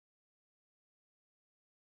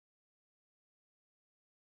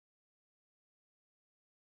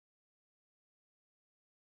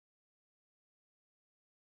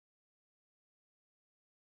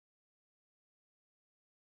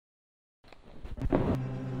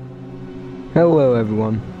Hello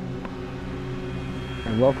everyone,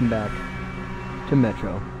 and welcome back to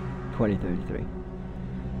Metro 2033.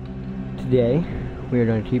 Today, we are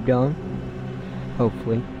going to keep going,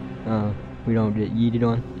 hopefully. We don't get yeeted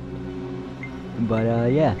on.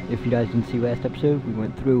 But yeah, if you guys didn't see last episode, we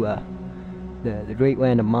went through the great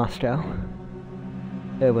land of Moscow.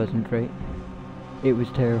 It wasn't great. It was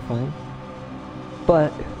terrifying.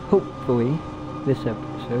 But hopefully, this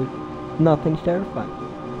episode, nothing's terrifying.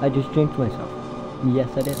 I just jinxed myself. Yes,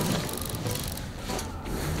 I did.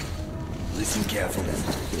 Listen carefully.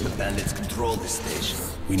 The bandits control this station.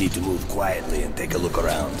 We need to move quietly and take a look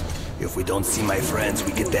around. If we don't see my friends,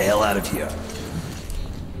 we get the hell out of here.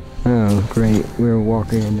 Oh, great. We're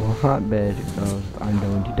walking into a hotbed of I'm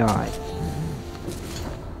going to die.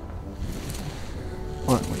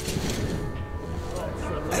 Aren't we?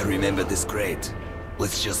 I remember this crate.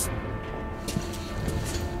 Let's just...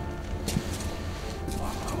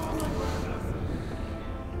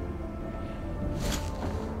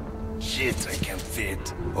 Shit, I can't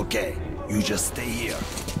fit. Okay, you just stay here.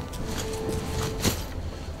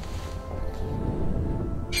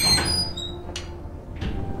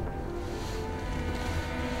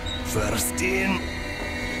 First in,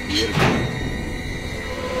 we're good.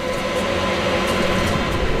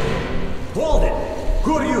 Hold it!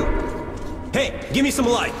 Who are you? Hey, give me some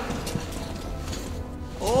light!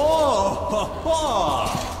 Oh, ha, ha.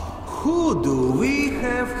 Who do we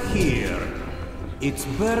have here? It's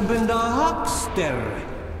Bourbon the Huckster.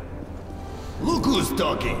 Look who's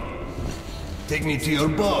talking. Take me to your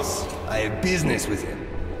boss. I have business with him.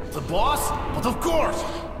 The boss? But of course!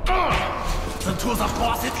 Then to the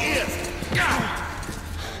boss it is!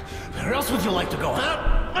 Where else would you like to go,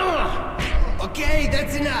 huh? Okay,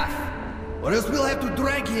 that's enough. Or else we'll have to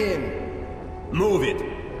drag him. Move it.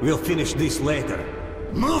 We'll finish this later.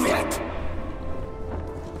 Move it!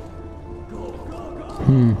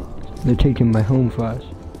 They're taking my home fries.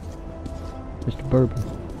 Mr. Bourbon.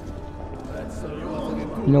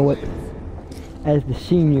 You know what? As the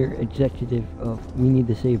senior executive of We Need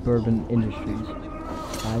to Save Bourbon Industries,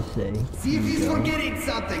 I say... See if he's forgetting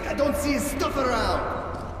something. I don't see his stuff around.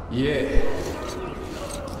 Yeah.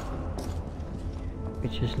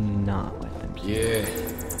 It's just not let them see. Yeah.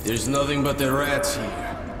 There's nothing but the rats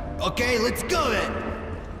here. Okay, let's go then.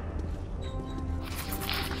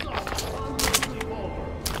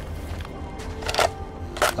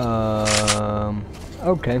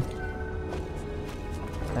 Okay.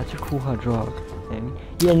 That's a cool hydraulic thing.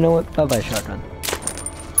 Yeah, you know what? Bye-bye, shotgun.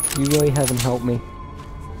 You really haven't helped me.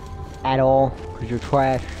 At all. Because you're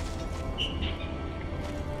trash. Is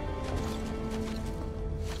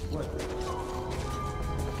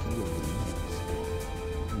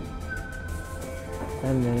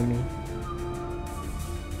that an enemy?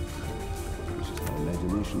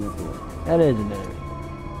 That is an enemy.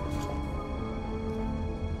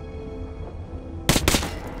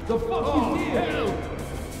 The fuck is here?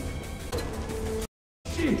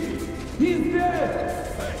 Shit! He's dead!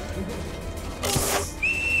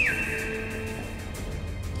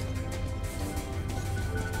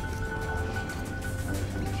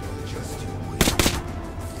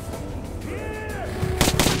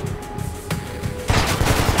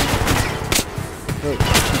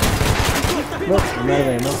 Look, I'm out of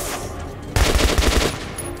ammo.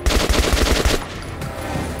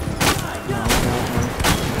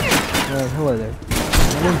 Hello there. I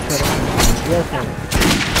didn't shut up. Yes, I did.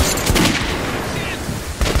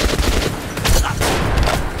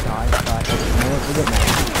 Die. You know what? Forget that.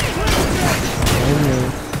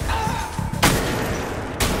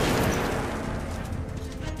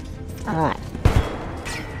 Alright.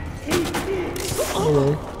 Hello,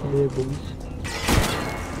 boys.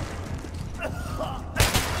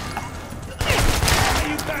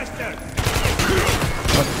 You bastard!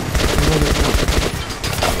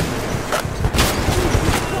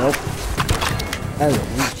 Nope. That was a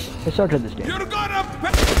reach. Let's start this game. You're gonna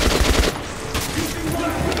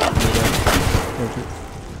Thank you.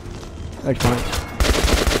 That's fine.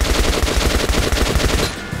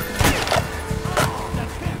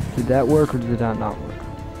 Did that work or did that not work?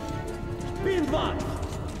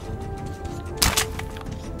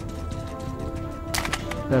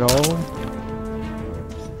 Is that all?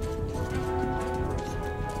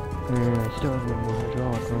 I still have one more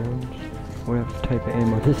hydraulic rounds. Whatever type of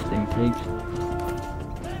ammo this thing takes.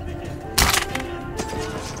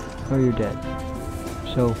 Oh, you're dead.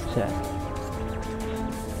 So sad.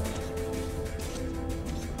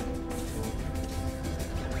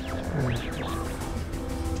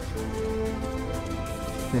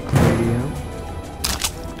 Nick radio.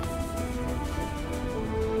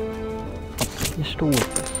 Pistol with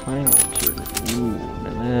the silencer. Ooh,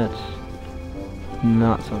 now that's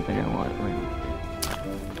not something I want. Wait.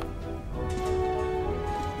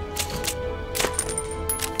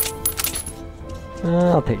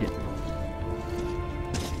 I'll take it.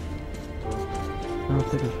 I don't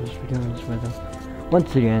think I'm supposed to be doing this way though.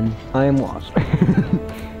 Once again, I am lost.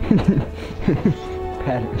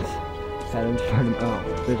 Patterns. Patterns starting.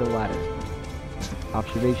 Oh, there's a ladder.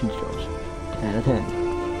 Observation skills. 10 out of 10.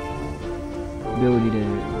 Ability to.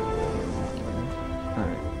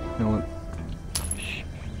 Alright. You know what? Shh.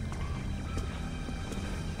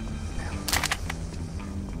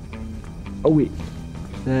 Oh wait.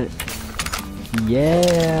 That.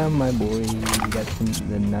 Yeah, my boy. You got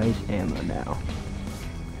the nice ammo now.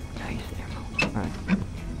 Nice ammo. Alright.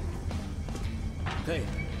 Hey,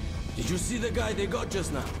 did you see the guy they got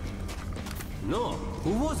just now? No,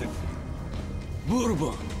 who was it?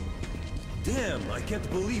 Bourbon. Damn, I can't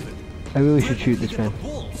believe it. I really Where should did shoot he this get man. the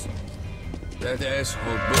balls? That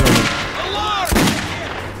asshole Bourbon.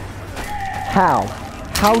 How?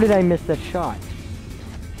 How did I miss that shot?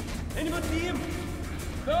 Anyone see him?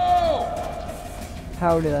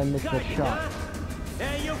 How did I miss that shot?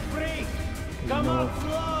 Hey, you freak! Come No. on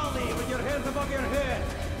slowly with your hands above your head.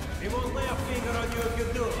 We won't lay a finger on you if you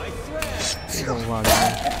do, I swear. There's a lot of them.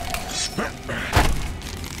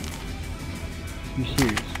 You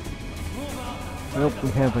serious? Nope, we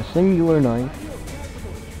have a singular knife.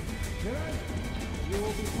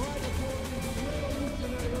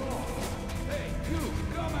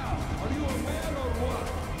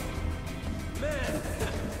 Man,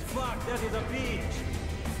 fuck, that is a beach.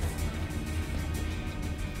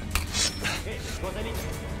 Hey, what I need?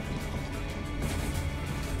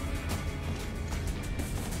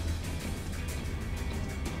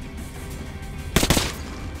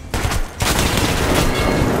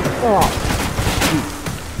 Oh,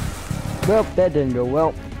 shoot. Well, that didn't go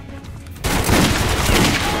well.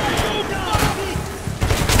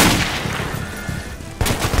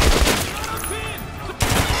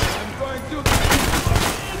 I'm going to...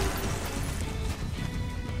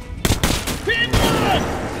 Pin one!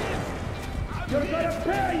 You're gonna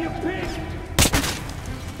pay, you pig!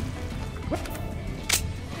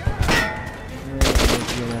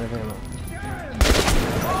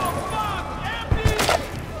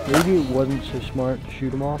 Maybe it wasn't so smart to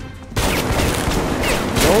shoot him off.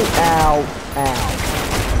 No, ow, ow,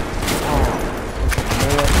 ow. You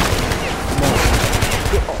know what? No.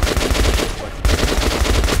 Get off.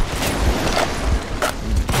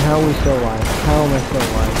 How are we still alive? How am I still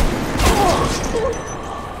alive?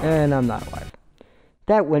 And I'm not alive.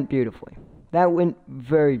 That went beautifully. That went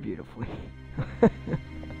very beautifully.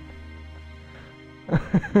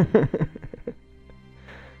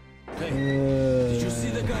 Hey, did you see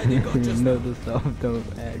the guy they got just No, now? the stuff don't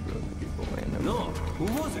aggro people randomly. No, who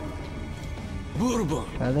was it? Bourbon.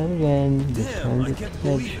 Try that again. This Damn, time I it's can't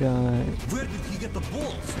believe it. headshot. Where did he get the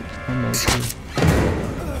balls? I might be.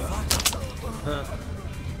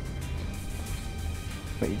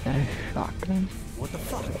 Wait, is that a shotgun? What the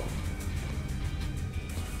fuck?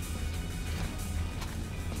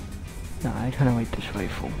 No, I kinda like this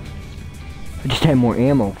rifle. I just had more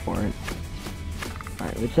ammo for it.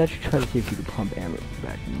 Alright, let's actually try to see if we can pump ammo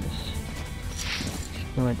back in this.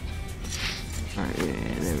 You know what? Alright,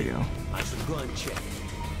 yeah, there we go. I should go and check.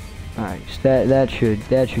 Alright, so that should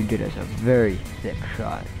get us a very thick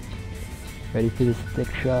shot. Ready for this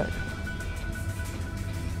thick shot?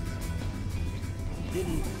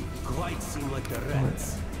 Didn't quite seem like the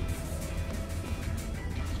rats.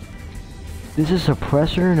 This is a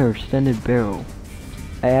suppressor and an extended barrel.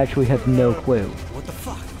 I actually have no clue. What the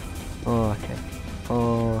fuck? Oh, okay.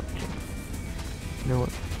 Okay. You know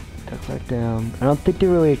what? Tuck back down. I don't think they're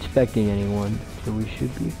really expecting anyone, so we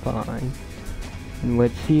should be fine. And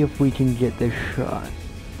let's see if we can get this shot.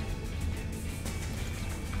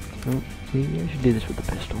 Oh, maybe I should do this with the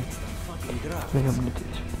pistol. Fucking I drop. think I'm gonna do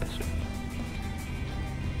this with the pistol.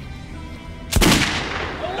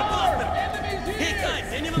 Hey guys,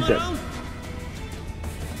 anyone He's dead. around?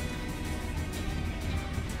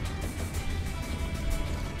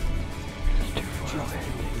 It's too far away.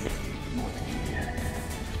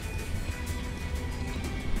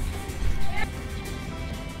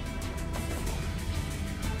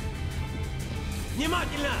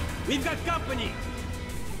 Внимательно! We've got company!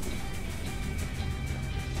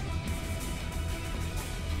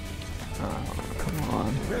 Oh, come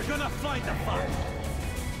on. We're gonna find the fuck!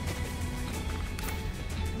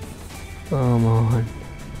 Come on.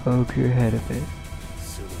 Poke your head a bit.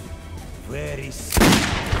 Soon. Very soon.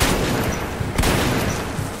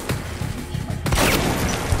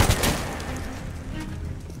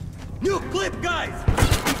 New clip, guys!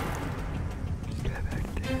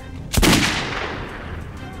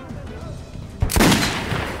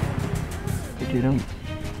 dude,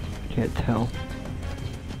 can't tell.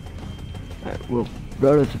 Alright, well,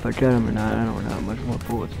 regardless if I get him or not, I don't have much more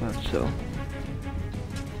bullets left, so.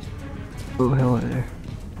 Oh, hello there.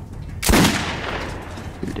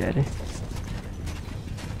 Your daddy.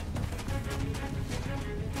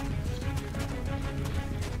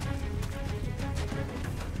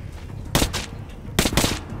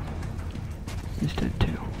 He's dead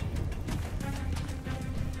too.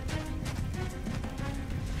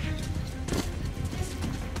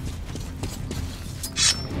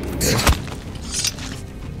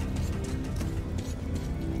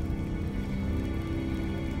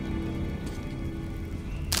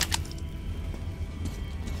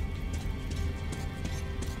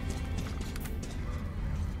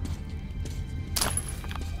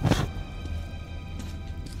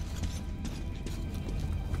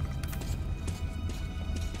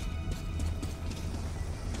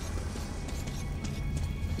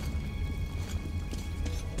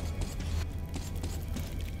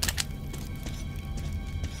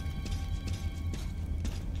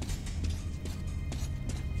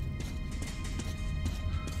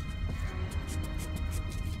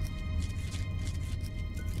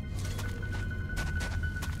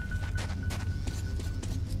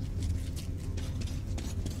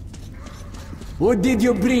 What did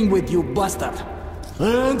you bring with you, bastard?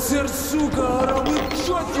 Answer, сука, or I will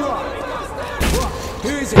shot you!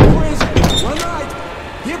 Who is it? Who is it? One night!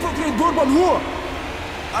 Hypocrite Bourbon who?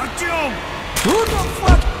 Artyom! Who the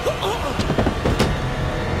fuck?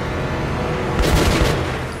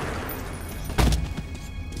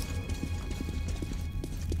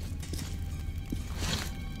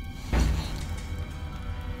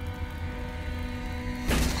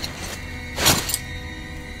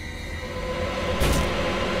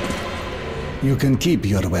 You can keep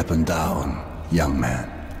your weapon down, young man.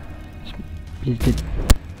 He's dead.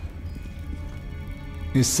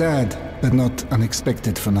 A sad, but not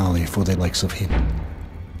unexpected finale for the likes of him.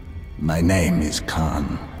 My name is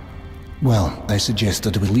Khan. Well, I suggest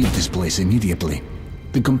that we leave this place immediately.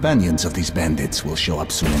 The companions of these bandits will show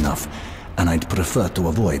up soon enough, and I'd prefer to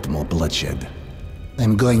avoid more bloodshed.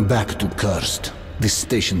 I'm going back to Cursed. This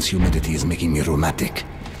station's humidity is making me rheumatic.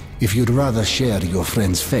 If you'd rather share your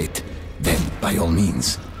friend's fate, then by all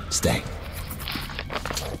means, stay.